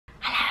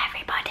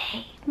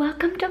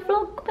Welcome to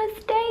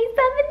Vlogmas day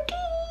 17.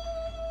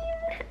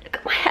 Look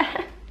at my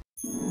hair.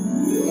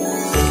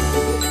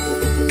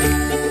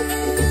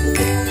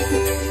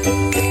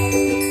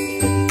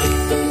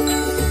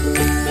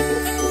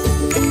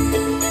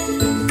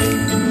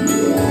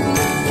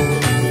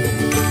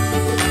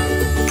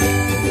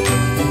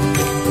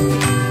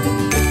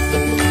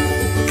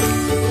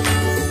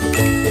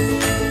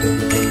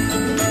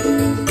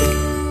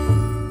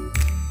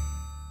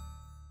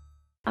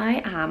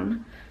 I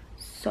am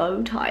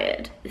so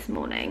tired this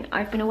morning.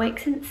 I've been awake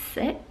since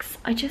 6.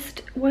 I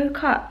just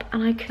woke up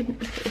and I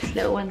couldn't, look at this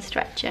little one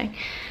stretching.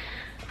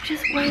 I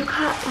just woke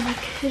up and I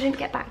couldn't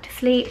get back to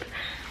sleep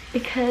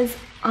because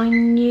I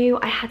knew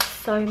I had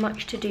so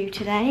much to do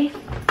today.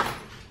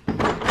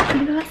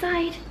 Can you go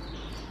outside?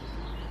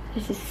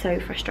 This is so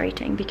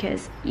frustrating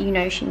because you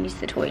know she needs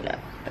the toilet,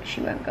 but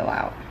she won't go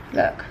out.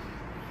 Look,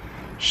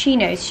 she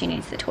knows she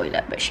needs the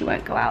toilet, but she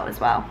won't go out as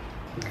well.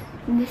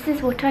 And this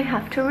is what I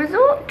have to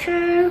resort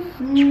to.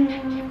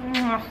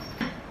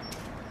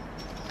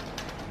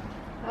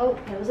 Oh,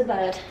 there was a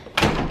bird.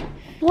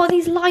 What are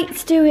these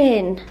lights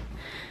doing?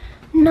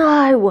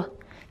 No,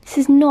 this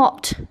is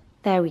not.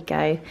 There we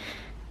go.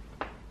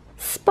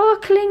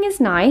 Sparkling is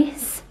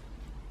nice.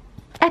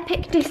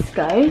 Epic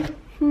disco,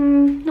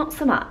 not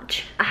so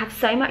much. I have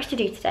so much to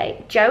do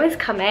today. Joe is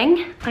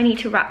coming. I need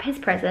to wrap his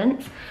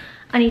presents.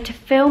 I need to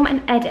film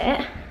and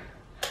edit.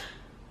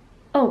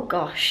 Oh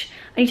gosh,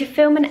 I need to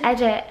film and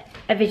edit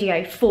a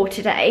video for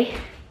today.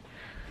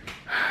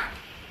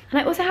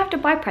 And I also have to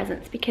buy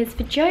presents because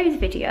for Joe's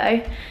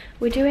video,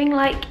 we're doing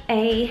like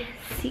a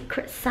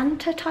Secret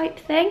Santa type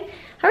thing.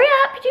 Hurry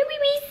up, do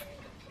wee-wees.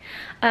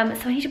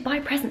 So I need to buy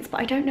presents,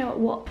 but I don't know at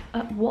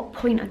what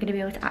point I'm gonna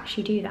be able to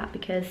actually do that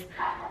because,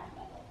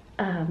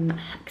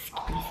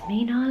 excuse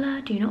me,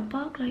 Nala, do not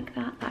bark like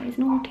that, that is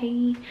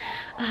naughty.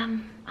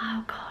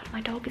 Oh God,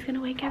 my dog is gonna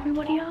wake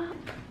everybody up.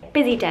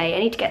 Busy day, I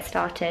need to get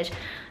started.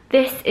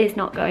 This is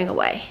not going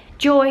away.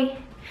 Joy,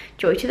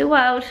 joy to the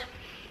world.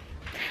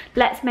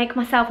 Let's make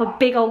myself a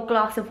big old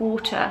glass of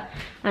water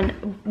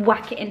and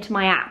whack it into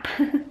my app.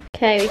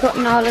 Okay, we've got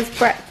Nala's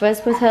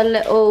breakfast with her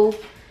little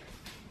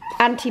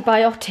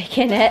antibiotic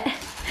in it.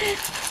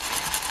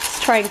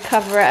 Let's try and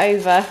cover it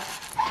over.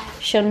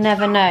 She'll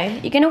never know.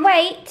 You're gonna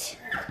wait?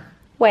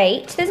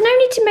 Wait, there's no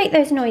need to make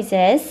those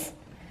noises.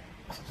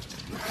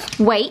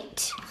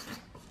 Wait.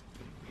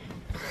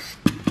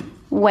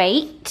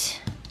 Wait.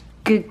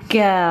 Good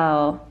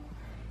girl.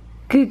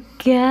 Good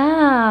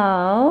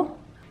girl.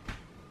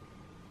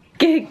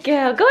 Good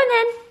girl. Go on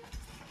then.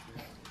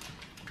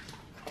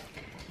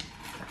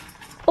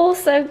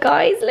 Also,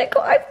 guys, look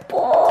what I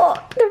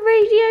bought. The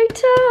Radio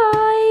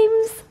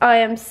Times. I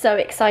am so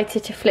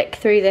excited to flick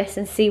through this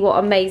and see what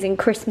amazing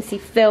Christmassy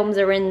films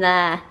are in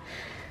there.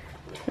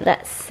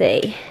 Let's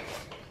see.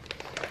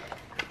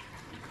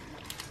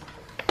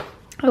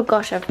 Oh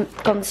gosh,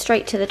 I've gone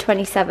straight to the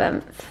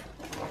 27th.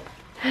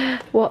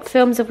 What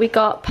films have we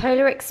got?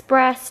 Polar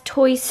Express,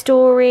 Toy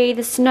Story,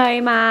 The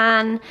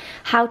Snowman,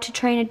 How to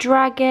Train a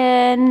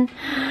Dragon.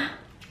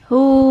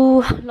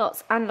 Ooh,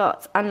 lots and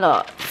lots and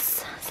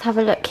lots. Let's have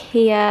a look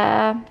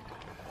here.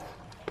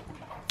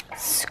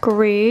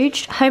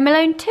 Scrooged, Home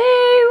Alone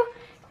 2,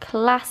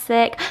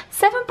 classic.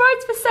 7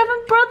 Brides for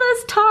 7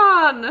 Brothers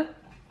ton.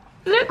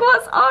 Look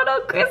what's on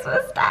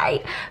Christmas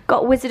Day.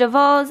 Got Wizard of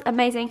Oz,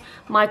 amazing.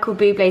 Michael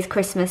Bublé's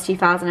Christmas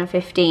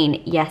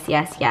 2015. Yes,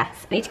 yes,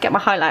 yes. I need to get my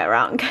highlighter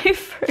out and go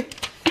through.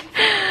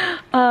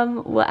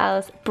 What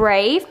else?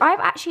 Brave. I've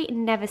actually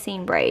never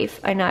seen Brave.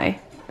 I know,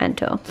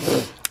 mental.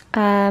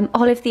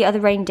 Olive the Other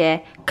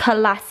Reindeer,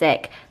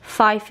 classic.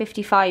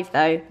 5:55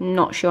 though.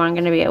 Not sure I'm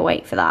going to be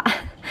awake for that.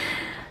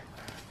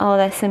 Oh,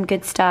 there's some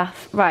good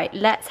stuff. Right,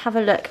 let's have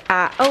a look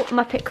at, oh,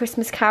 Muppet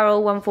Christmas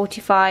Carol,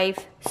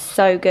 1:45.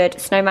 So good.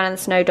 Snowman and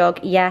the Snow Dog,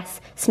 yes.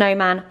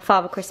 Snowman,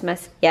 Father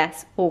Christmas,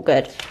 yes. All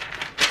good.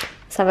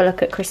 Let's have a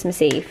look at Christmas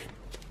Eve.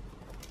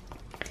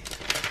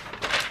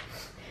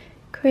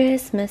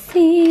 Christmas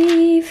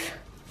Eve.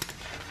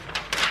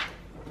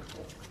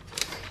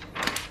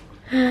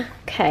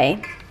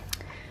 Okay.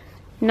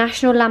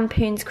 National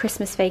Lampoon's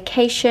Christmas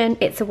Vacation,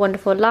 It's a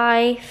Wonderful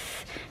Life.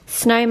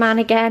 Snowman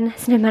again,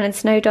 Snowman and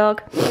Snow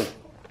Dog.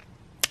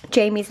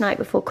 Jamie's Night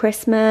Before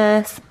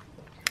Christmas.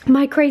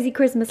 My Crazy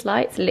Christmas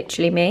Lights,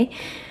 literally me.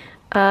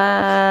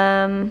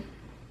 What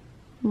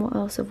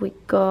else have we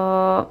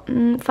got?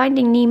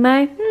 Finding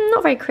Nemo,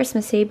 not very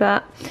Christmassy,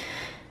 but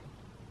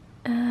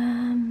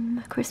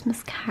A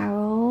Christmas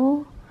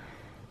Carol.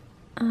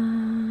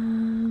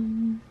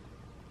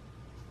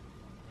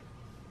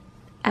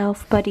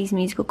 Elf Buddy's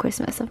Musical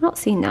Christmas. I've not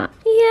seen that.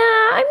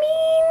 Yeah, I mean,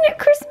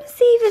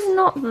 Christmas Eve is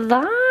not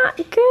that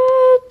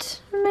good,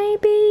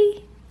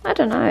 maybe. I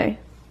don't know.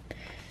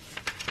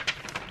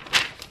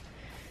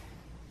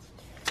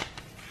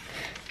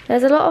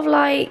 There's a lot of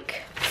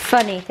like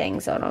funny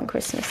things on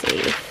Christmas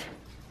Eve.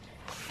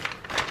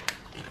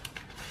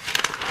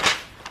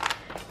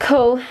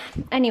 Cool.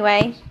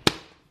 Anyway,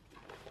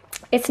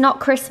 it's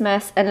not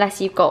Christmas unless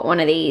you've got one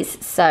of these,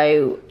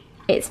 so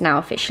it's now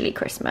officially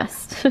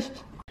Christmas.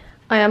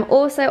 I am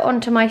also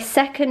onto my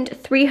second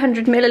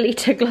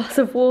 300ml glass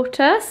of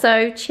water,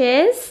 so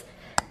cheers.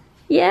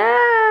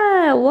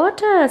 Yeah,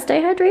 water,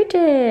 stay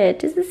hydrated.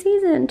 'Tis the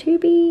season to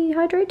be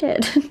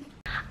hydrated.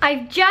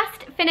 I've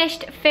just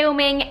finished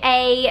filming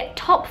a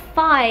top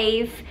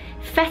 5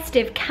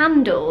 festive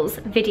candles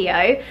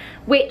video,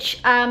 which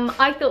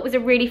I thought was a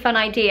really fun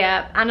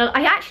idea, and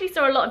I actually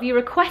saw a lot of you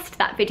request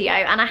that video,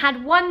 and I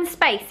had one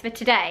space for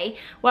today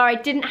where I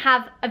didn't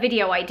have a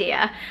video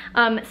idea,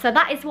 so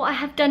that is what I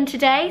have done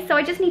today. So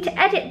I just need to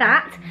edit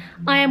that.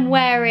 I am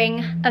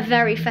wearing a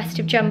very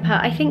festive jumper.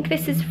 I think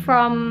this is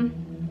from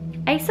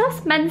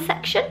ASOS, men's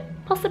section,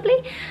 possibly.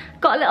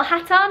 Got a little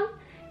hat on.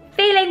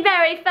 Feeling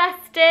very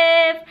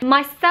festive.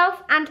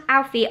 Myself and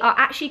Alfie are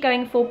actually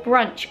going for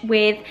brunch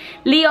with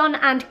Leon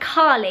and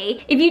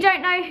Carly. If you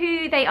don't know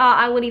who they are,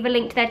 I will leave a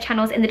link to their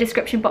channels in the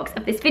description box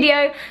of this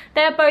video.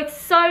 They're both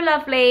so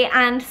lovely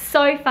and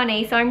so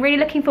funny, so I'm really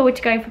looking forward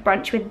to going for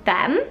brunch with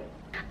them.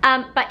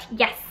 But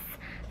yes,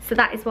 so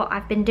that is what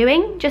I've been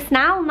doing just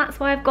now, and that's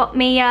why I've got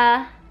me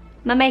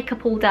my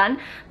makeup all done.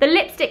 The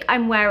lipstick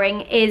I'm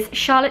wearing is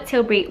Charlotte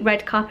Tilbury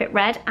Red Carpet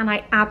Red, and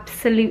I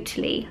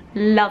absolutely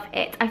love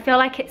it. I feel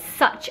like it's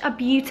such a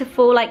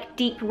beautiful, like,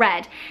 deep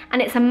red,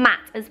 and it's a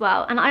matte as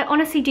well, and I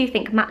honestly do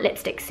think matte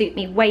lipsticks suit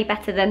me way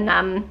better than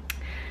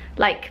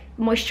like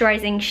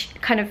moisturizing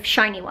kind of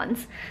shiny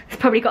ones. It's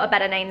probably got a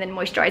better name than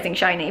moisturizing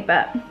shiny,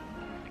 but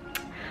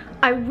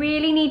I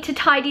really need to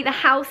tidy the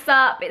house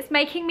up. It's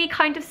making me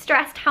kind of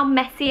stressed how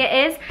messy it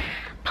is.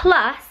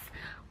 Plus,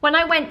 when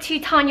I went to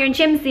Tanya and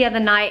Jim's the other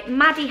night,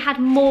 Maddie had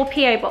more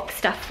P.O. box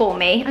stuff for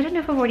me. I don't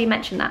know if I've already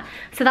mentioned that.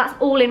 So that's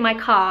all in my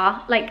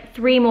car, like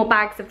 3 more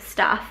bags of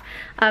stuff.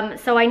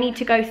 So I need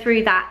to go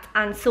through that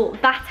and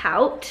sort that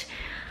out.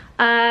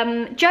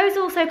 Joe's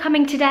also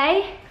coming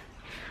today,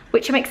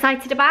 which I'm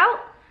excited about.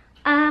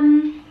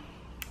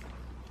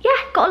 Yeah,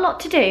 got a lot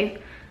to do.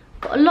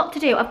 Got a lot to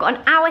do. I've got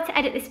an hour to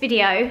edit this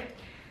video,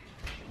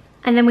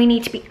 and then we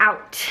need to be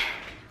out.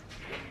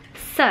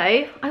 So,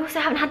 I also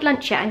haven't had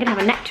lunch yet. I'm gonna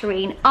have a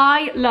nectarine.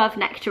 I love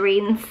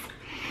nectarines.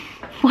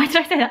 Why did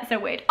I say that so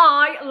weird?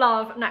 I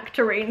love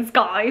nectarines,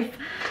 guys.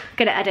 I'm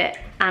gonna edit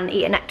and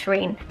eat a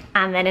nectarine,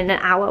 and then in an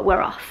hour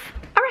we're off.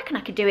 I reckon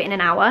I could do it in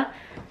an hour.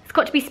 It's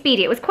got to be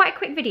speedy. It was quite a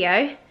quick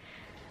video,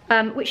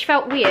 which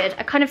felt weird.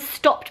 I kind of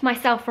stopped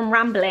myself from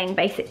rambling,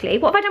 basically.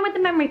 What have I done with the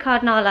memory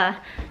card, Nala?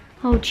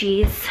 Oh,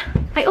 geez.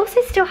 I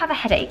also still have a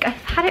headache.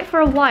 I've had it for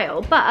a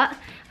while, but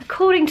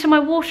according to my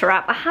water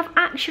app, I have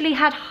actually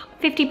had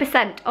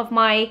 50% of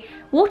my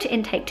water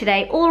intake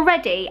today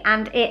already,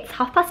 and it's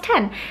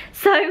 10:30.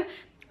 So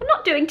I'm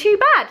not doing too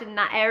bad in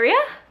that area.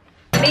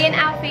 Me and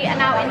Alfie are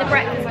now in the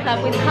breakfast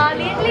club with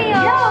Carly and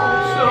Leon.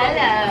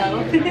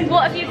 Hello.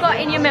 What have you got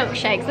in your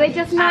milkshakes? They're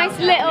just nice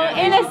little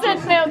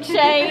innocent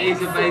milkshakes.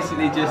 These are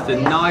basically just a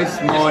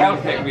nice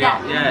morning pick me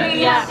up.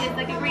 Yeah. It's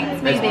like a green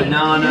smoothie. There's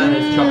banana,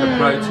 there's chocolate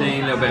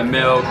protein, a little bit of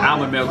milk,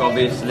 almond milk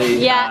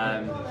obviously.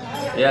 Yeah.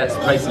 Yeah, it's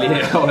basically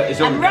it's all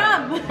And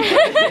rum.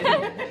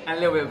 and a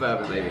little bit of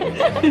bourbon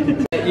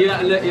maybe. You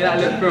look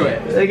through it.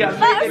 That's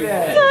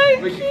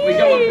so cute. We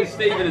got one for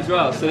Stephen as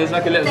well, so there's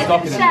like a little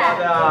stocking.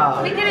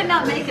 We didn't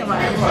not make it one.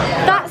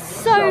 That's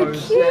so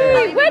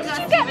cute. Where did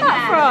you get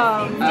that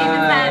from?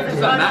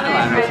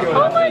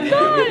 Oh my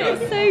god,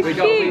 it's so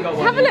cute.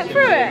 Have a look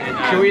through it.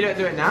 Shall we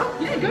do it now?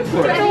 Yeah, go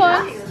for it. Go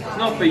on. It's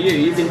not for you,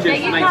 you can just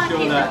make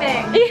sure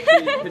that,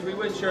 because we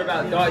weren't sure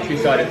about the dietary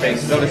side of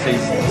things, because obviously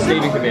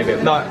Stephen can be a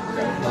bit... No,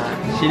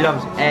 she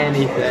loves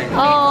anything.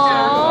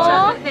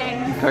 Aww.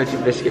 Coach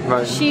of biscuit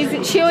bone.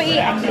 She'll eat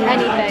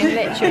anything,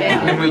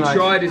 literally. We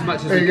tried as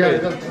much as we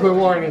could. Good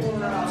morning.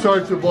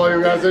 Sorry to bother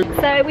you guys.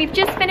 So we've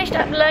just finished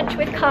up lunch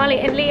with Carly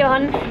and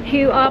Leon,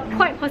 who are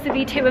quite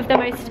possibly 2 of the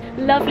most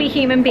lovely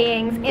human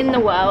beings in the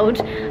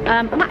world.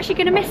 I'm actually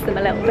going to miss them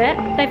a little bit.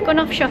 They've gone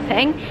off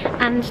shopping,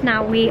 and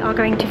now we are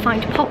going to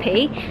find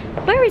Poppy.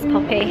 Where is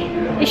Poppy?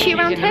 Is she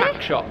around here?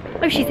 Mac shop.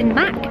 Oh, she's in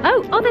Mac.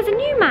 Oh, there's a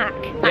new Mac.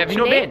 Yeah, have you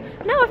not been?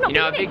 No, I've not been. You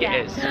know how big it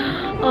is?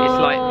 Oh, It's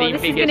like the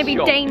this is biggest going to be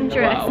shop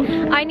dangerous. in the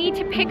world. I need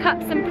to pick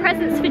up some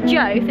presents for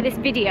Joe for this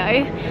video.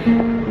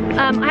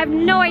 I have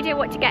no idea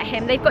what to get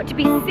him. They've got to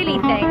be silly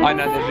things. I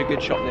know there's a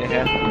good shop near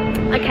here.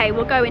 Okay,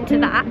 we'll go into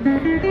that.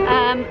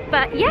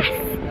 But yes,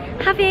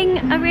 having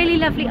a really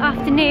lovely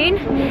afternoon.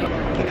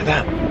 Look at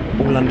that.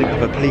 All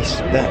undercover police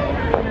there.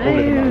 All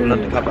of them, all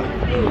undercover.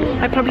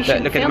 I probably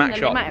shouldn't Look at the film Mac them,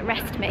 shop. they might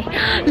arrest me.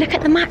 Look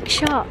at the Mac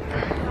shop.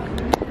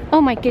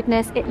 Oh my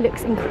goodness, it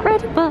looks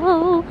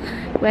incredible.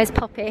 Where's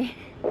Poppy?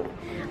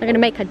 I'm gonna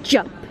make her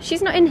jump.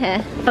 She's not in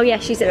here. Oh yeah,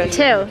 she's at the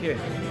till.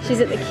 She's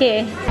at the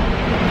queue.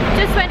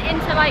 Just went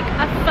into like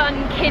a fun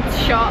kids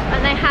shop,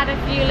 and they had a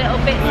few little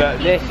bits Look,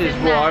 and this pieces is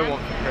in what there. I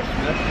want for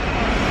Christmas.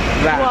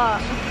 That.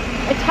 What?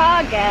 A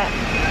Target?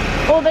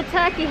 Or the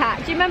turkey hat?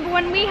 Do you remember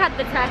when we had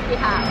the turkey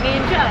hat, me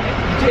and Joe?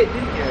 You did,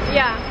 didn't you?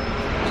 Yeah.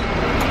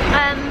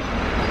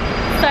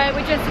 So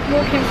we're just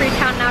walking through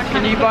town now.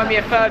 Can you buy me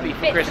a Furby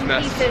for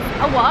Christmas?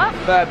 A what?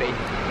 Furby.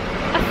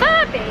 A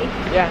Furby?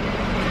 Yeah.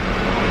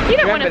 You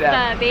don't want a Remember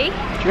them? Furby. Do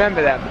you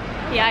remember them?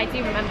 Yeah, I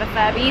do remember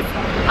Furbies.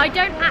 I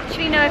don't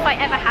actually know if I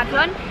ever had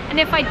one, and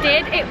if I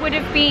did, it would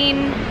have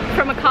been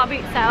from a car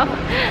boot sale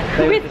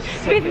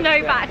with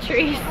no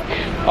batteries.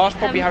 Ask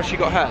Poppy how she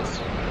got hers.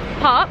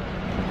 Pop,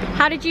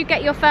 how did you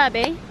get your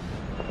Furby?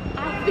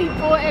 Alfie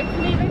bought it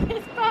for me with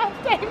his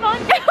birthday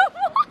money.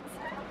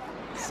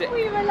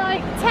 We were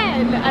like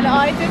 10 and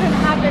I didn't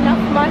have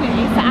enough money,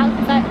 so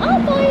Alfie's like,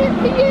 I'll buy it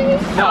for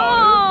you. No,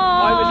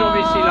 I was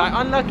obviously like,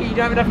 unlucky you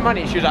don't have enough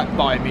money. She was like,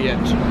 buy me it.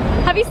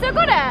 Have you still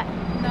got it?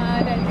 No,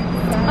 I don't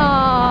think so.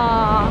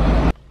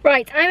 Aww.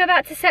 Right, I'm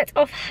about to set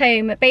off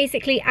home.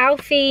 Basically,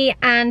 Alfie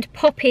and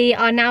Poppy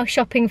are now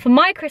shopping for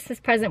my Christmas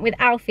present with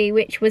Alfie,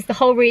 which was the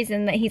whole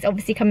reason that he's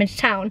obviously coming to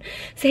town.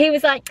 So he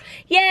was like,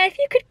 yeah, if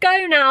you could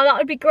go now, that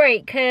would be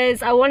great,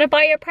 because I want to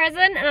buy you a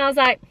present. And I was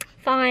like,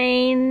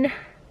 fine.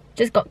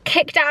 Just got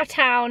kicked out of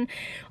town.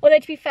 Although,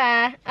 to be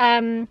fair,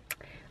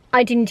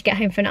 I do need to get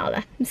home for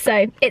Nala.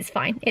 So it's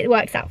fine. It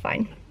works out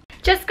fine.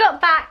 Just got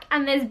back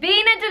and there's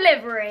been a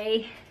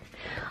delivery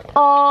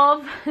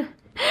of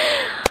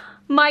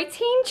my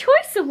Teen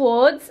Choice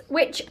Awards,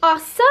 which are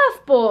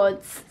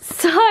surfboards.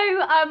 So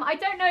I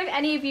don't know if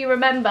any of you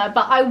remember,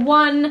 but I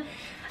won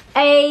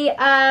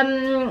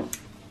a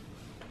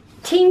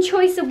Teen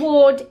Choice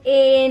Award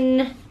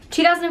in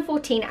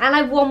 2014 and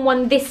I've won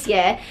one this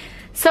year.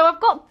 So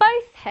I've got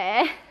both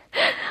here.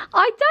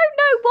 I don't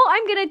know what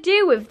I'm gonna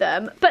do with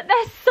them, but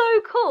they're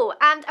so cool.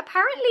 And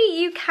apparently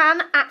you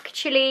can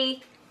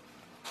actually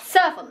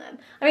surf on them.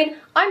 I mean,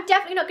 I'm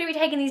definitely not gonna be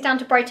taking these down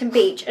to Brighton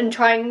Beach and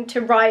trying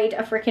to ride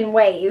a freaking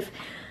wave,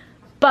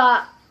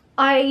 but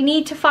I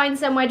need to find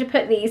somewhere to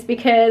put these,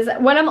 because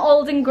when I'm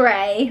old and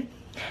grey,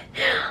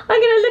 I'm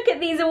gonna look at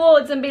these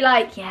awards and be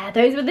like, yeah,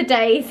 those were the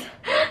days.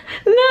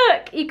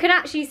 Look, you can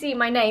actually see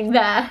my name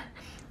there.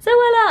 So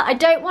I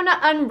don't want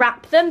to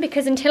unwrap them,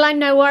 because until I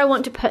know where I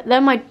want to put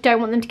them, I don't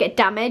want them to get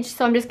damaged.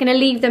 So I'm just going to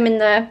leave them in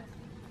the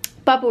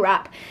bubble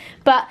wrap.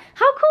 But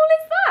how cool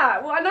is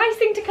that? What a nice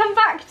thing to come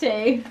back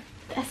to.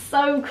 They're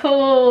so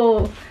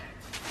cool.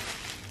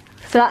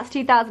 So that's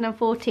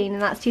 2014 and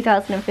that's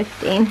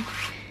 2015.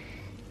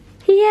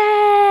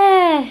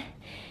 Yeah.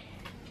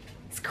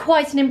 It's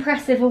quite an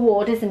impressive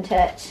award, isn't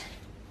it?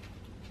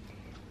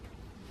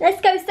 Let's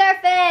go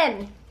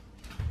surfing.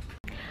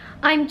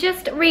 I'm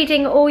just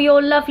reading all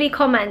your lovely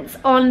comments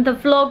on the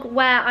vlog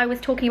where I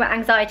was talking about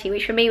anxiety,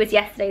 which for me was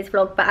yesterday's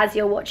vlog, but as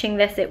you're watching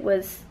this, it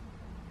was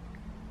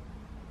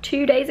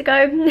 2 days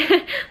ago.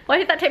 Why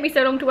did that take me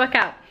so long to work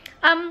out?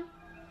 And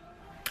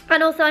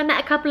also I met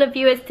a couple of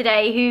viewers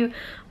today who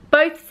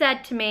both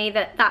said to me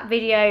that that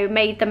video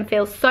made them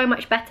feel so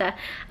much better.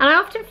 And I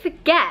often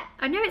forget,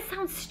 I know it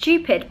sounds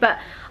stupid, but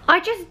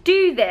I just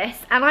do this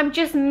and I'm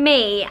just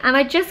me, and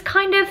I just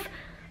kind of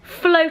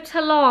float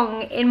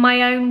along in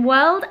my own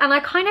world, and I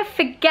kind of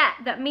forget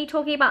that me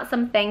talking about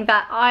something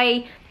that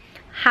I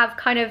have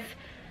kind of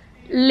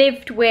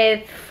lived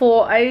with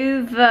for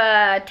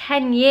over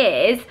 10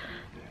 years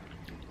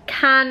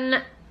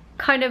can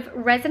kind of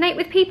resonate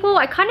with people.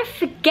 I kind of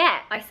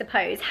forget, I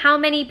suppose, how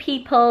many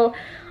people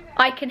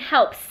I can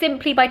help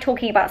simply by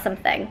talking about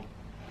something.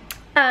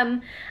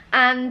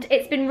 And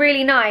it's been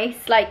really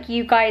nice, like,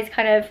 you guys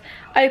kind of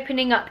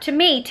opening up to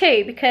me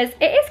too, because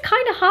it is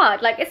kind of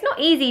hard. Like, it's not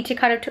easy to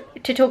kind of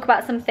to talk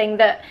about something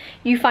that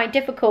you find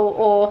difficult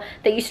or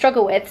that you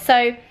struggle with.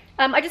 So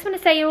I just want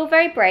to say you're all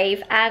very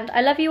brave and I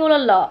love you all a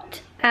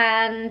lot.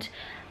 And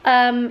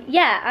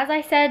yeah, as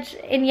I said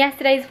in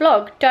yesterday's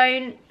vlog,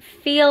 don't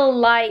feel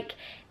like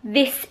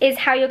this is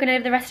how you're going to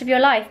live the rest of your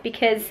life,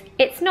 because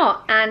it's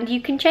not, and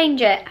you can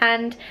change it.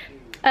 And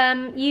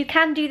you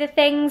can do the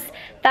things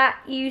that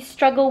you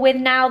struggle with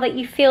now that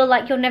you feel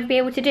like you'll never be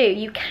able to do.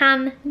 You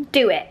can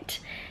do it.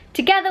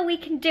 Together we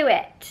can do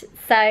it.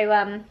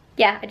 So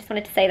yeah, I just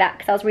wanted to say that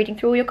because I was reading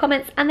through all your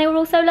comments and they were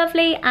all so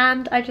lovely,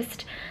 and I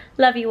just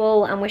love you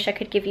all and wish I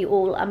could give you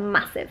all a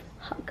massive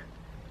hug.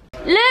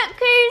 Look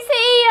who's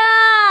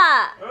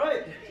here!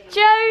 Alright.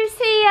 Joe's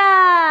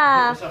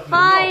here!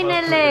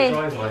 Finally!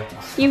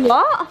 You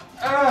what?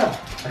 I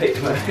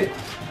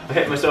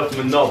hit myself in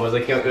the knob as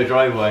I came up the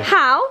driveway.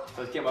 How?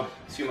 So I was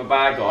getting my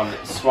bag on,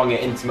 swung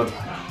it into my...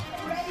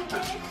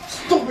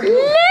 Stop it!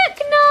 Look,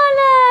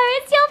 Nala!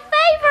 It's your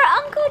favourite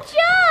Uncle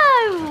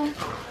Joe!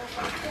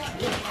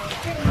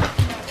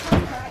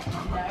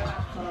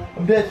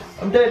 I'm dead.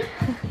 I'm dead.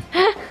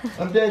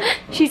 I'm dead.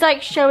 She's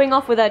like showing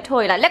off with her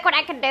toy, like, look what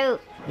I can do!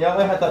 Yeah,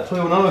 I had that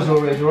toy when I was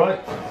your age, alright?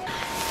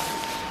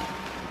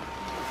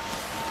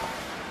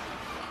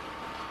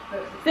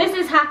 This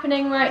is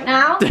happening right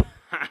now.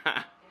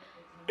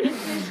 This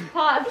is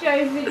part of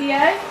Joe's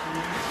video.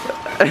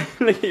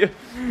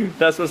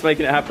 That's what's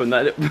making it happen.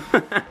 That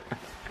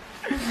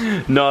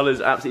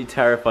Nala's absolutely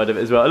terrified of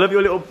it as well. I love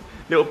your little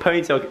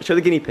ponytail. Show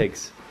the guinea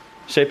pigs.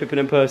 Show Pippin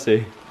and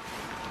Percy.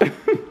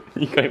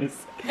 You can't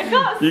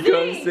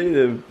see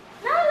them.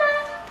 Nala,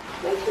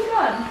 where's she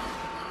gone?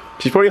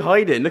 She's probably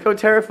hiding. Look how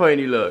terrifying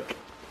you look.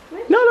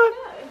 Where's Nala.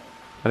 she go?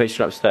 I think she's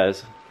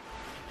upstairs.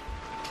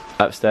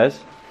 Upstairs?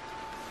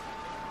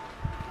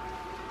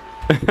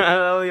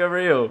 Oh, you're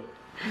real.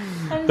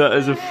 That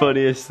is the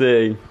funniest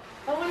thing.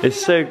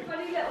 It's so...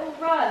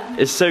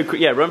 It's so,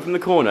 yeah, run from the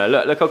corner.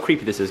 Look how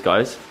creepy this is,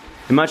 guys.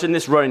 Imagine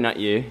this running at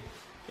you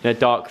in a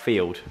dark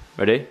field.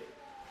 Ready?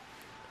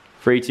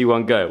 3, 2,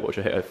 1, go. Watch,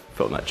 I hit a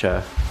foot on that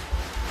chair.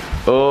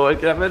 Oh,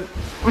 it happened.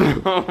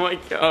 Oh my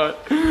god.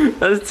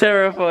 That's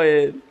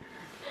terrifying.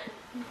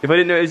 If I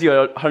didn't know it was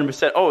you, I'd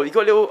 100%. Oh, you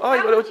got a little. Oh,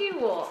 How would you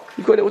walk?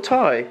 You got a little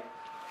tie. I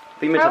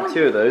think you meant to have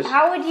 2 of those.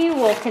 How would you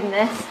walk in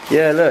this?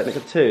 Yeah, look, I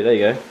got 2. There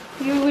you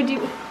go. Would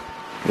you?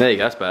 There you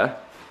go, that's better.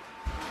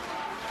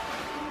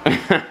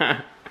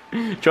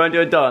 Try and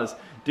do a dance.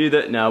 Do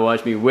that. Now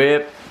watch me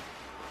whip.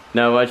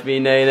 Now watch me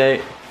nay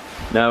nay.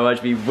 Now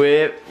watch me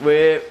whip,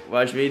 whip.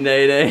 Watch me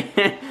nay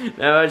nay.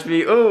 Now watch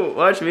me. Oh,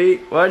 watch me.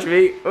 Watch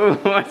me. Oh,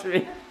 watch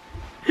me.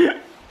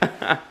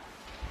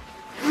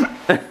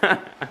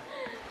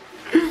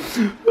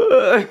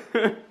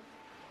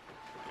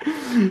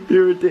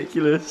 You're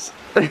ridiculous.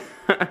 I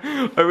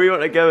really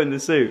want to go in the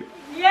suit.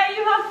 Yeah,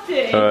 you have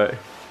to. Alright.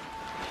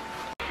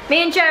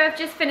 Me and Joe have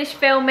just finished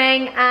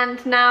filming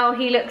and now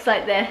he looks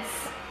like this.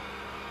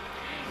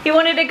 He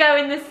wanted to go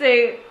in the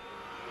suit.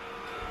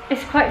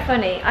 It's quite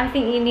funny. I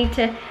think you need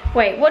to...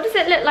 Wait, what does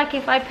it look like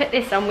if I put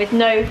this on with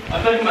no...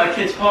 I'm talking about a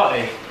kid's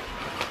party.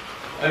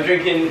 I'm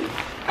drinking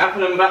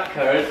apple and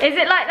blackcurrant. Is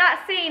it like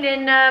that scene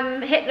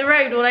in Hit the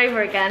Road all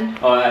over again?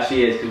 Oh, it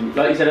actually is. Cause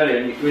like you said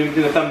earlier, when you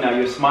do the thumbnail,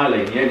 you're smiling.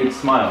 You don't need to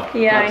smile.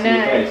 Yeah, I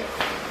know.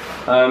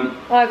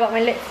 Oh, I got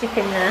my lipstick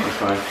in there. That's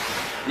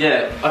fine.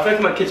 Yeah, I feel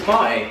like my kid's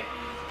party.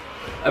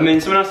 I'm in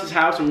someone else's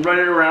house and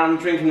running around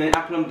drinking the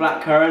apple and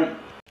blackcurrant.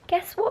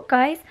 Guess what,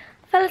 guys?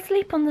 I fell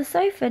asleep on the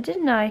sofa,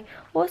 didn't I?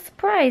 What a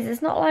surprise.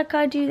 It's not like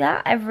I do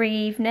that every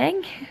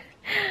evening.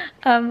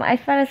 I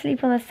fell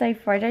asleep on the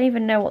sofa. I don't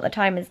even know what the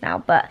time is now,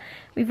 but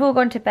we've all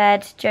gone to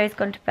bed. Joe's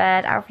gone to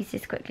bed. Alfie's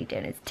just quickly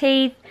doing his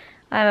teeth.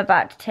 I'm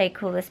about to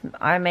take all this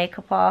eye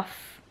makeup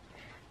off.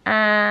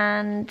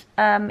 And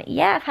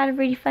yeah, I've had a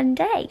really fun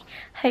day.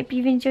 Hope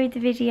you've enjoyed the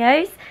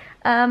videos.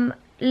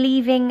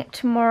 Leaving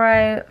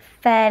tomorrow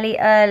fairly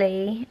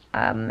early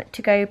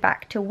to go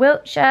back to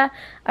Wiltshire.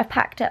 I've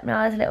packed up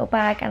Nala's little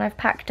bag and I've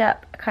packed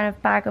up a kind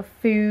of bag of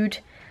food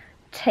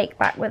to take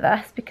back with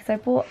us because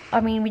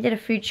we did a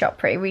food shop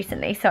pretty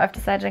recently, so I've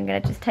decided I'm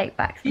going to just take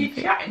back some food.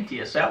 You chatting to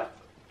yourself?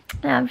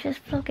 No, I'm just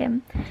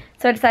vlogging.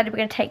 So I decided we're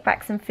going to take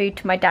back some food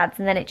to my dad's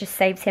and then it just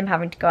saves him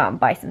having to go out and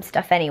buy some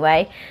stuff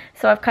anyway.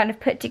 So I've kind of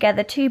put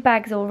together 2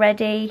 bags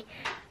already.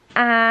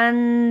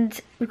 And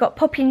we've got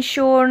Poppy and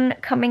Sean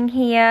coming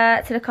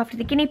here to look after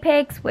the guinea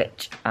pigs,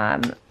 which,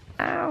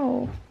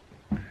 ow.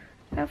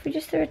 Alfie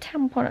just threw a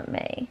tampon at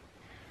me.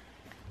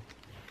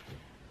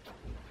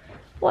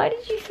 Why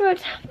did you throw a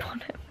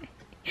tampon at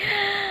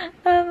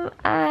me?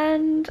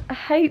 And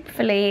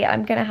hopefully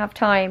I'm going to have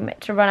time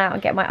to run out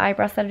and get my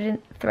eyebrows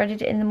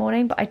threaded in the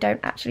morning, but I don't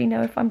actually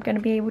know if I'm going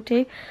to be able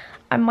to.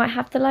 I might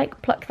have to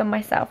like pluck them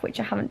myself, which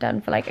I haven't done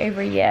for like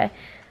over a year,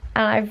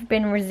 and I've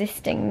been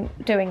resisting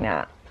doing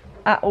that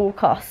at all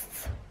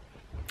costs,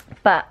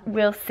 but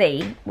we'll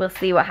see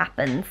what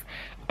happens.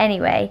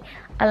 Anyway,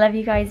 I love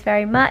you guys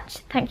very much.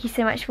 Thank you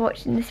so much for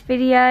watching this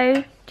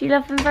video. Do you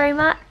love them very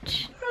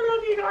much? I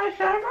love you guys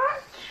so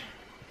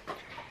much.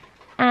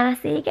 And I'll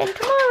see you again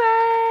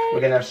tomorrow.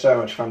 We're gonna have so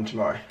much fun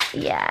tomorrow.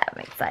 Yeah,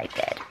 I'm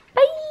excited.